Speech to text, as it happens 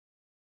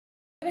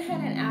Went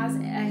ahead and asked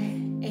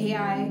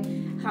AI,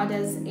 how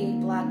does a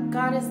black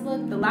goddess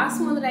look? The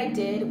last one that I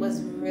did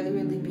was really,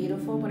 really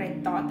beautiful, but I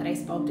thought that I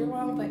spelled it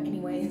wrong. But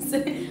anyways,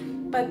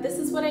 but this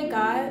is what I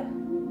got.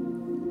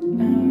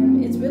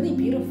 It's really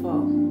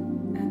beautiful.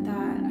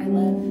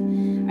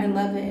 I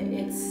love it.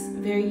 It's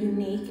very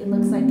unique. It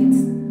looks like it's,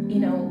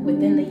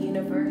 within the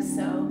universe.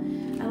 So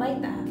I like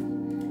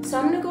that. So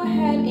I'm gonna go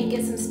ahead and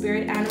get some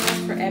spirit animals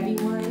for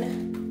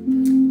everyone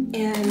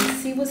and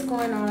see what's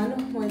going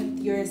on with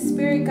your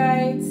spirit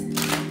guides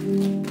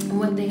and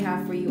what they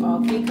have for you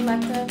all. Okay,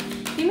 collective,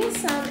 give me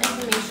some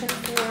information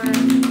for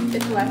the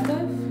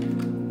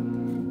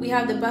collective. We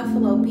have the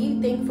buffalo.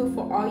 Be thankful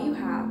for all you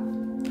have.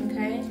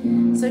 Okay,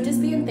 so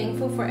just being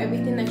thankful for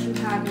everything that you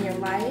have in your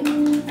life.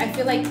 I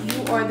feel like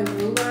you are the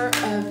ruler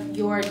of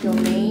your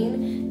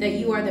domain, that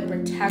you are the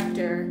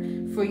protector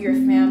for your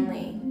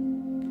family,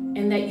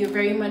 and that you're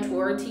very much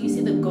royalty. You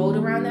see the gold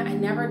around that? I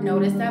never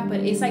noticed that, but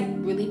it's like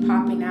really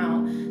popping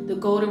out. The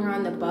gold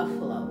around the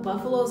buffalo.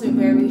 Buffaloes are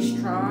very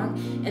strong.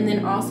 And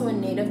then also a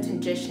native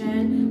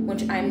tradition,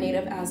 which I'm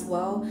native as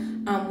well.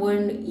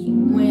 When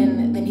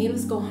the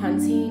natives go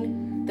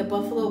hunting, the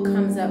buffalo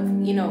comes up,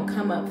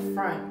 come up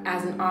front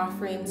as an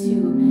offering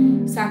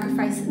to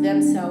sacrifice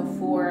themselves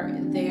for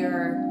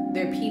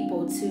their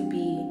people to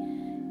be,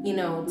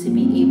 to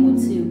be able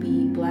to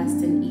be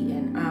blessed and eaten.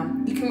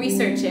 You can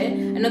research it.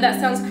 I know that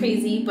sounds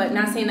crazy, but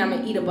not saying I'm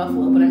gonna eat a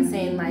buffalo, but I'm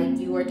saying like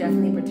you are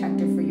definitely a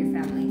protector for your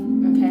family.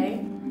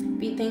 Okay,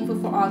 be thankful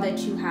for all that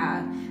you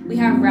have. We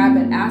have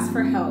rabbit. Ask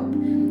for help.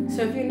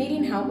 So if you're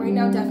needing help right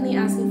now, definitely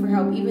asking for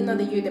help, even though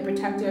that you're the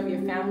protector of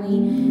your family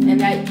and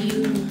that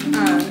you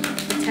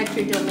protect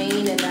your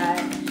domain and that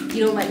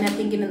you don't let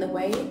nothing get in the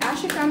way.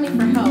 Ask your family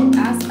for help.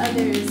 Ask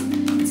others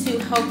to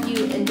help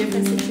you in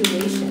different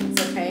situations,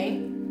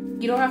 okay?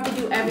 You don't have to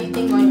do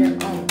everything on your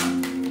own,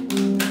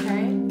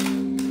 okay?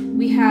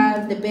 We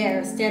have the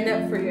bear. Stand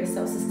up for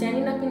yourself. So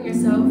standing up in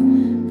yourself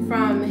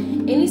from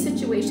any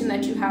situation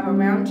that you have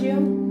around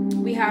you.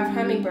 We have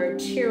hummingbird.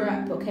 Cheer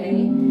up,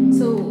 okay?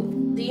 So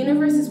the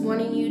universe is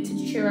wanting you to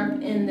cheer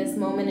up in this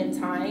moment in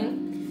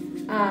time.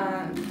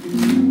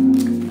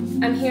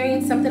 I'm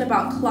hearing something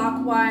about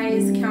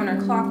clockwise,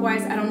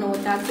 counterclockwise. I don't know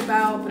what that's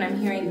about, but I'm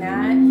hearing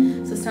that.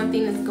 So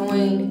something is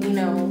going,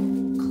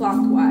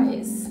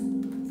 clockwise.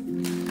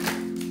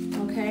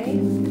 Okay?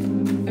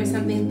 Or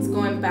something's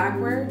going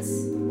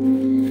backwards.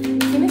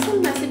 Give me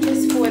some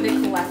messages for the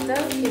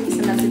collective. Give me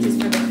some messages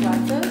for the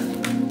collective.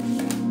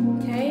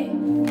 Okay?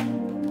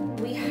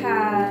 We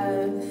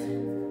have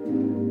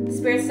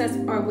spirits that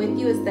are with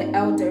you is the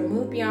elder.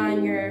 Move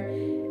beyond your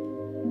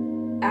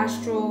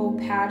astral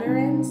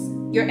patterns,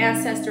 your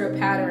ancestral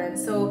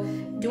patterns. So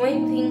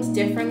doing things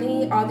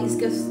differently, all these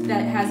gifts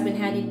that has been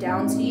handed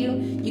down to you,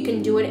 you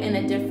can do it in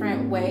a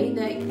different way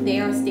that they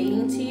are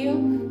stating to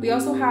you. We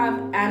also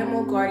have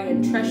animal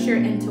guardian. Trust your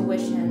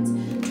intuitions.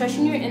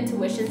 Trusting your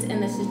intuitions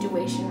in the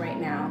situation right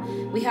now.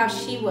 We have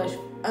she-wolf.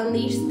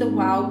 Unleash the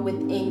wild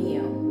within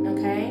you.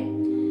 Okay,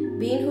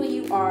 being who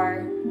you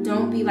are,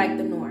 don't be like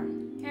the norm.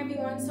 Hey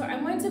everyone, so I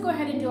wanted to go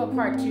ahead and do a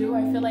part 2.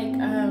 I feel like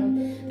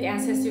the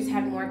ancestors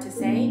had more to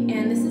say,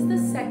 and this is the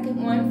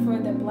second one for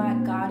the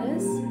black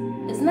goddess.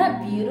 Isn't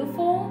that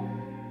beautiful?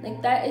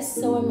 Like, that is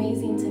so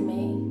amazing to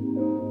me.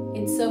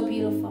 It's so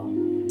beautiful.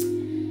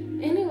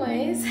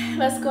 Anyways,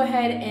 let's go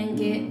ahead and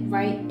get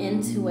right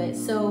into it.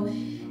 So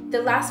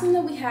the last one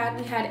that we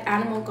had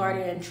animal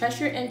guardian. Trust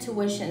your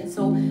intuition.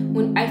 So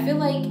when I feel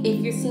like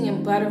if you're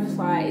seeing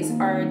butterflies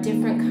or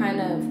different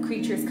kind of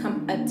creatures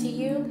come up to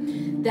you,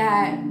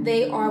 that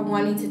they are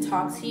wanting to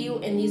talk to you,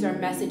 and these are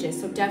messages.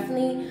 So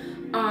definitely,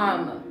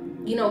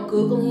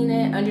 Googling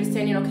it,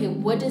 understanding, okay,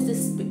 what is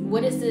this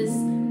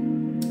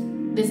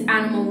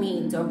animal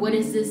means, or what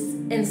does this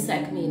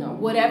insect mean, or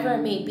whatever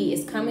it may be.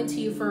 It's coming to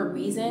you for a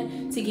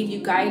reason, to give you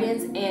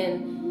guidance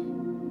and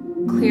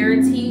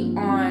clarity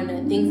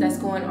on things that's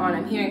going on.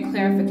 I'm hearing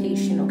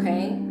clarification,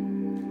 okay?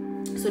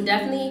 So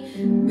definitely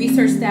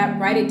research that,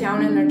 write it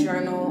down in a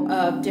journal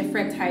of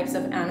different types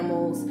of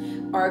animals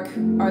or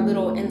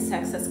little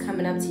insects that's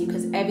coming up to you,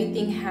 because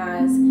everything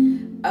has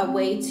a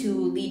way to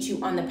lead you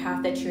on the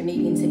path that you're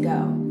needing to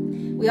go.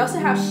 We also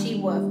have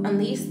she-wolf.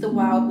 Unleash the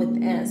wild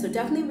within. So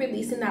definitely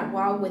releasing that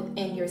wild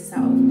within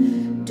yourself.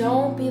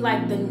 Don't be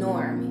like the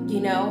norm,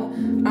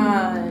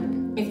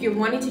 if you're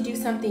wanting to do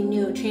something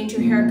new, change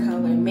your hair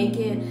color, make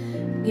it,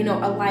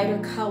 a lighter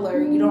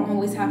color. You don't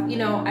always have,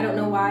 I don't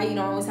know why you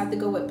don't always have to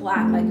go with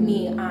black like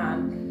me.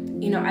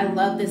 I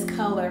love this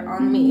color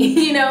on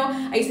me.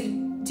 I used to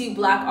do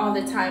black all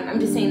the time. I'm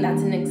just saying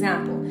that's an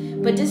example.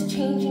 But just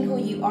changing who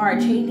you are,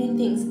 changing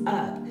things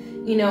up.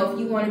 If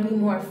you want to be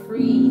more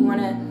free, you want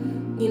to,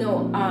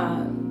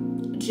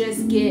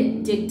 just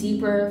dig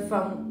deeper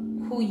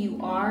from who you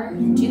are,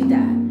 do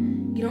that.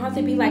 You don't have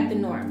to be like the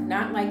norm,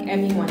 not like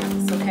everyone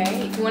else,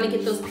 okay? If you want to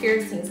get those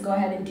piercings, go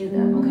ahead and do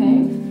them,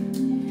 okay?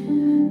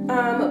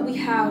 We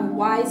have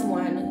wise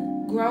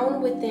one,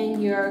 grown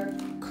within your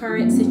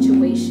current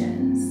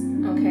situations,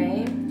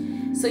 okay?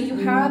 So you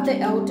have the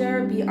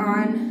elder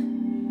beyond,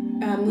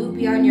 move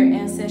beyond your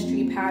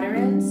ancestry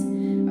patterns,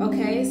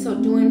 okay? So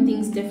doing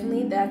things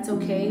differently, that's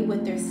okay.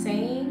 What they're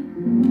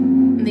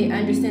saying, they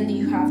understand that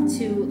you have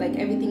to, like,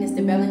 everything is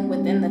developing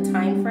within the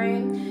time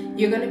frame.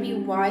 You're going to be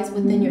wise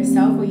within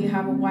yourself, or you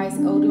have a wise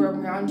elder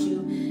around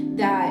you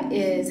that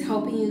is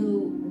helping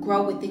you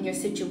grow within your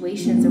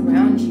situations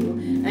around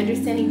you,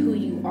 understanding who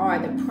you are,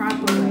 the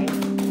proper way,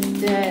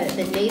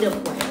 the native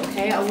way,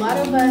 okay? A lot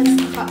of us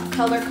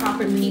color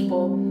copper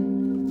people,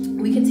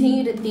 we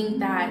continue to think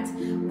that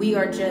we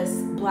are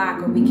just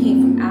black or we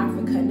came from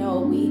Africa. No,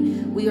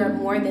 we are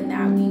more than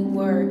that. We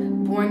were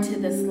born to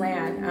this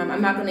land.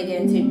 I'm not going to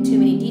get into too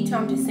many details.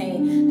 I'm just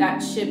saying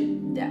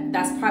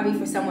that's probably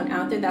for someone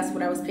out there. That's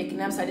what I was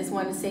picking up. So I just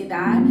wanted to say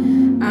that.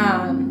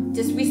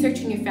 Just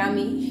researching your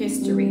family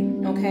history,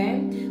 okay?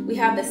 We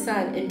have the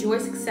sun. Enjoy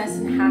success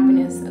and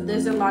happiness.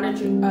 There's a lot of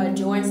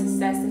joy and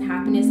success and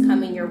happiness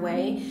coming your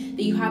way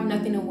that you have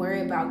nothing to worry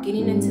about.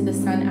 Getting into the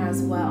sun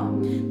as well.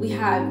 We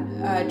have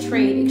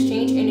trade,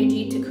 exchange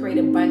energy to create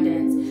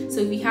abundance. So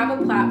if you have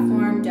a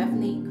platform,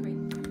 definitely create.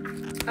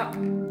 Oh,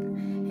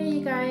 hey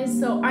you guys.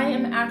 So I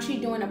am actually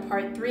doing a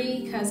part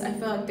 3 because I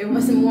feel like there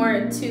was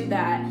more to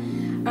that.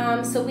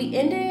 So we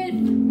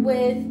ended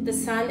with the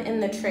sun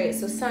and the trade.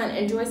 So sun,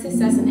 enjoy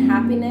success and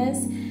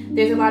happiness.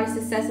 There's a lot of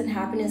success and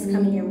happiness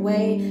coming your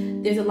way.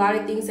 There's a lot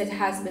of things that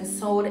has been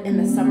sold in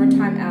the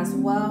summertime as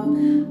well.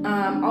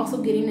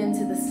 Also getting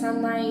into the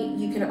sunlight.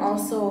 You can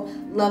also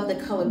love the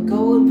color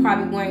gold,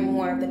 probably wearing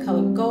more of the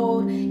color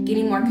gold,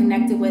 getting more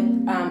connected with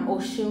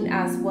Oshun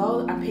as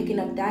well. I'm picking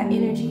up that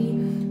energy.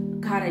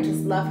 God, I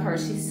just love her.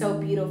 She's so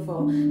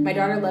beautiful. My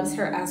daughter loves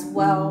her as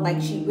well.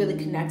 Like, she really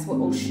connects with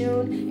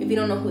Oshun. If you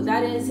don't know who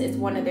that is, it's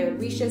one of the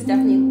Orishas.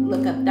 Definitely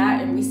look up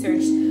that and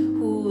research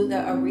who the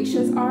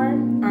Orishas are.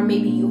 Or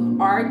maybe you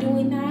are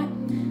doing that.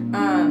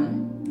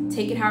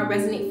 Take it how it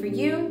resonates for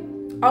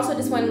you. Also,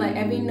 just want to let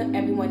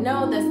everyone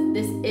know that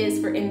this is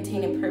for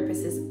entertainment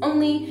purposes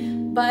only.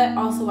 But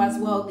also as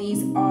well,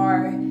 these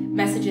are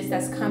messages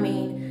that's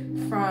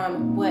coming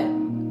from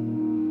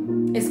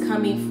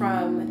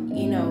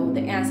you know,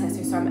 the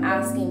ancestors. So I'm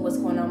asking what's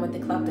going on with the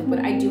collective, but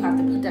I do have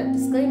to put that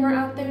disclaimer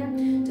out there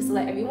just to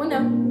let everyone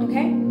know,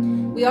 okay?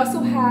 We also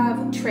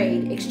have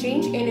trade,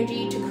 exchange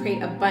energy to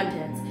create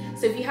abundance.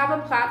 So if you have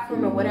a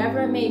platform or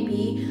whatever it may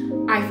be,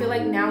 I feel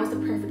like now is the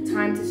perfect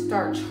time to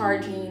start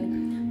charging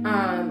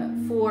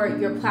for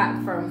your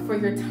platform, for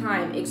your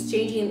time,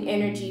 exchanging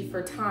energy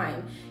for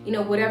time, you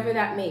know, whatever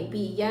that may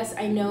be. Yes,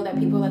 I know that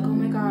people are like, oh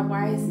my God,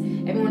 why is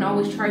everyone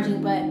always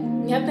charging? But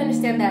you have to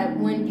understand that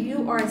when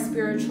you are a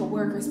spiritual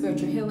worker,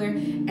 spiritual healer,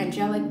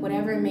 angelic,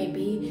 whatever it may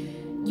be,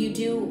 you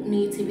do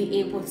need to be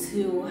able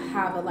to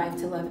have a life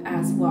to live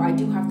as well. I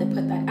do have to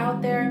put that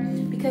out there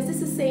because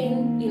this is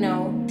saying, you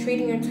know,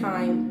 trading your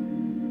time,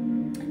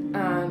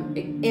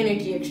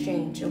 energy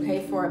exchange,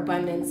 okay, for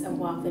abundance and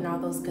wealth and all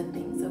those good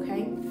things,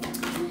 okay?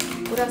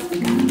 What else we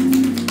got?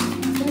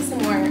 Give me some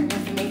more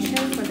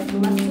information for the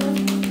collective.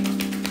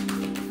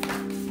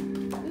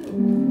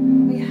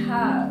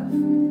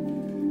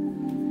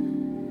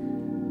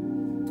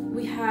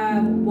 We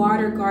have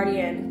Water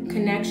Guardian,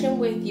 connection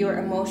with your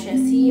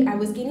emotions. See, I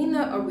was getting the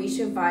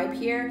Orisha vibe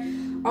here.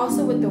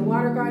 Also with the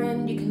Water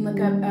Guardian, you can look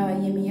up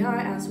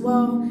Yemiya as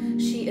well.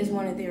 She is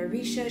one of the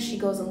Orisha. She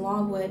goes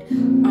along with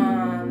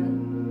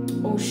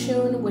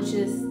Oshun, which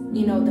is,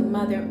 you know, the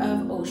mother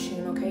of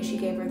Oshun, okay? She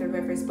gave her the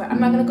rivers, but I'm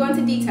not going to go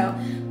into detail.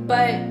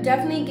 But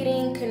definitely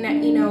getting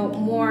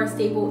more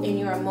stable in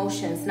your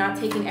emotions, not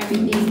taking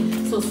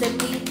everything so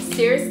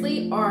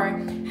seriously,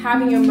 or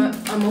having your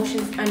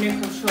emotions under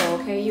control,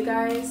 okay, you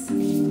guys?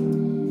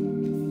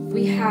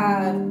 We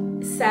have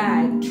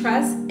SAG,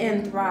 trust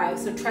and thrive.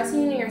 So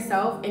trusting in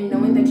yourself and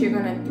knowing that you're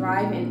going to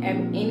thrive in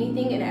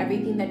anything and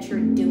everything that you're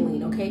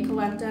doing, okay,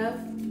 collective?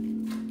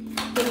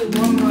 Give me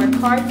one more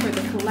card for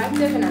the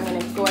collective, and I'm going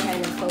to go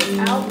ahead and close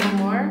out one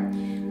more.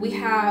 We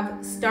have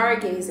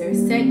Stargazer,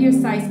 set your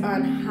sights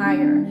on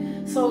higher.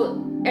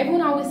 So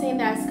everyone always saying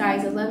that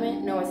sky's the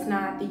limit. No, it's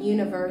not. The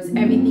universe,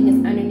 everything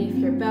is underneath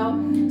your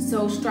belt.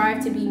 So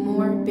strive to be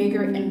more,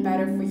 bigger, and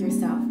better for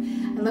yourself.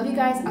 I love you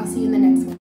guys. I'll see you in the next one.